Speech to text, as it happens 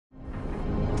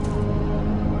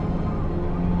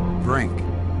Brink.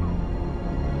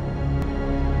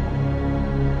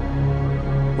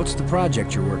 What's the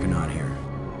project you're working on here?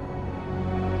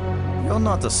 You're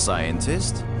not a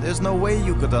scientist. There's no way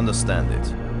you could understand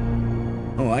it.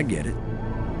 Oh, I get it.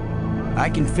 I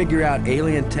can figure out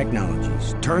alien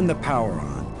technologies, turn the power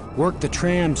on, work the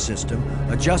tram system,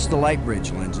 adjust the light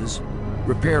bridge lenses,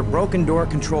 repair broken door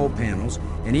control panels,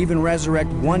 and even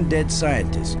resurrect one dead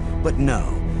scientist. But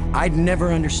no, I'd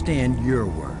never understand your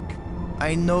work.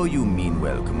 I know you mean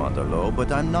well, Commander Lowe,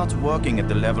 but I'm not working at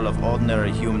the level of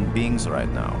ordinary human beings right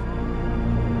now.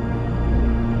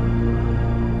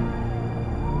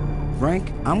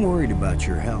 Frank, I'm worried about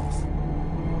your health.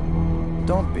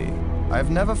 Don't be. I've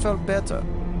never felt better.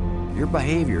 Your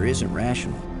behavior isn't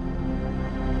rational.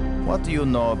 What do you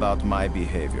know about my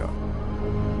behavior?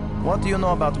 What do you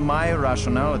know about my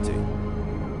rationality?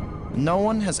 No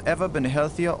one has ever been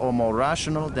healthier or more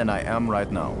rational than I am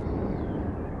right now.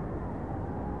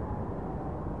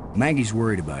 Maggie's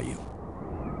worried about you.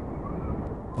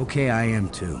 Okay, I am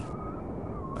too.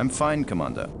 I'm fine,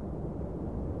 Commander.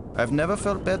 I've never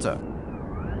felt better.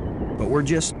 But we're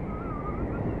just...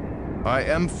 I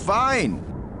am fine!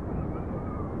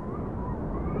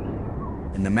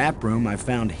 In the map room, I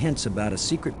found hints about a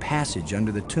secret passage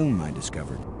under the tomb I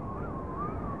discovered.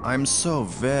 I'm so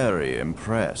very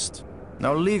impressed.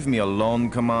 Now leave me alone,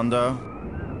 Commander.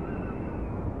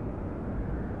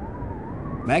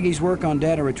 Maggie's work on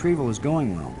data retrieval is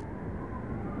going well.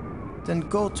 Then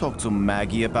go talk to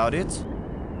Maggie about it.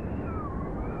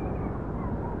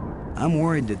 I'm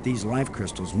worried that these life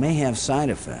crystals may have side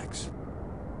effects.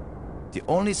 The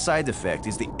only side effect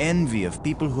is the envy of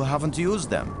people who haven't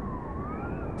used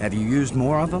them. Have you used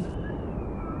more of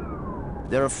them?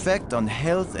 Their effect on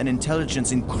health and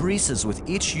intelligence increases with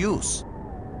each use.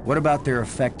 What about their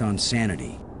effect on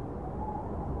sanity?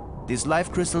 These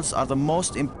life crystals are the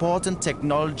most important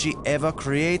technology ever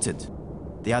created.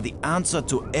 They are the answer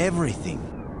to everything.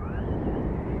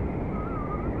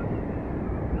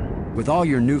 With all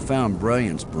your newfound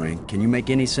brilliance, Brink, can you make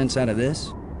any sense out of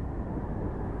this?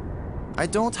 I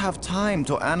don't have time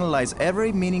to analyze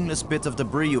every meaningless bit of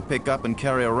debris you pick up and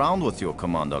carry around with you,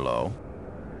 Commander Lowe.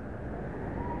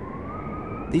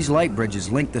 These light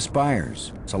bridges link the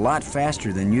spires. It's a lot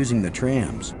faster than using the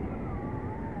trams.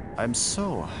 I'm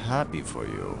so happy for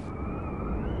you.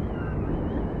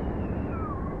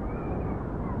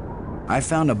 I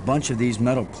found a bunch of these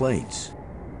metal plates.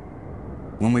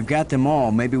 When we've got them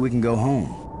all, maybe we can go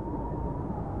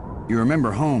home. You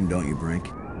remember home, don't you, Brink?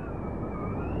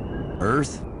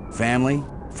 Earth, family,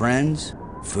 friends,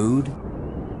 food.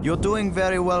 You're doing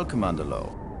very well, Commander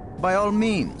Lowe. By all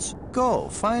means, go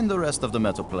find the rest of the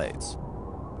metal plates.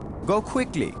 Go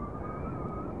quickly.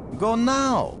 Go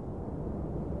now.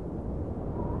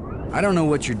 I don't know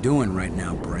what you're doing right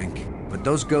now, Brink, but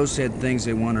those ghosts had things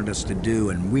they wanted us to do,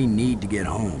 and we need to get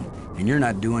home, and you're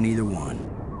not doing either one.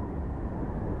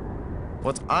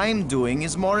 What I'm doing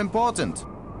is more important.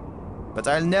 But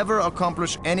I'll never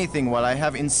accomplish anything while I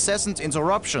have incessant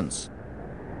interruptions.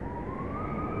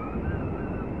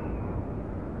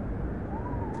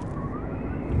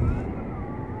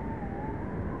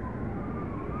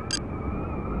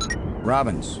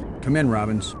 Robbins. Come in,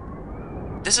 Robbins.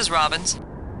 This is Robbins.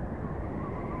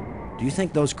 Do you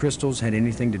think those crystals had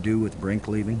anything to do with Brink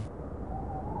leaving?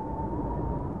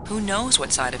 Who knows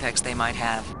what side effects they might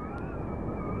have?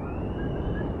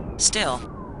 Still,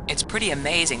 it's pretty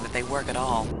amazing that they work at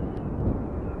all.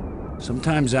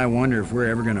 Sometimes I wonder if we're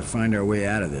ever gonna find our way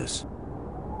out of this.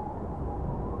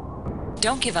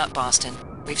 Don't give up, Boston.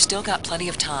 We've still got plenty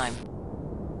of time.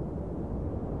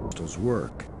 Crystals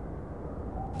work.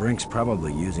 Brink's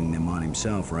probably using them on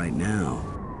himself right now.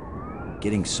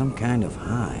 Getting some kind of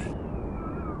high.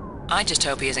 I just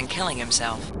hope he isn't killing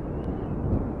himself.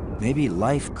 Maybe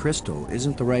Life Crystal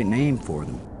isn't the right name for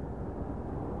them.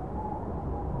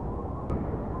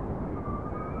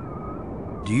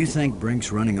 Do you think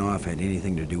Brink's running off had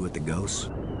anything to do with the ghosts?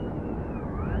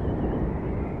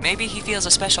 Maybe he feels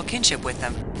a special kinship with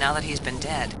them, now that he's been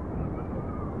dead.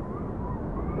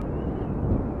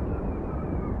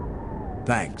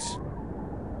 Thanks.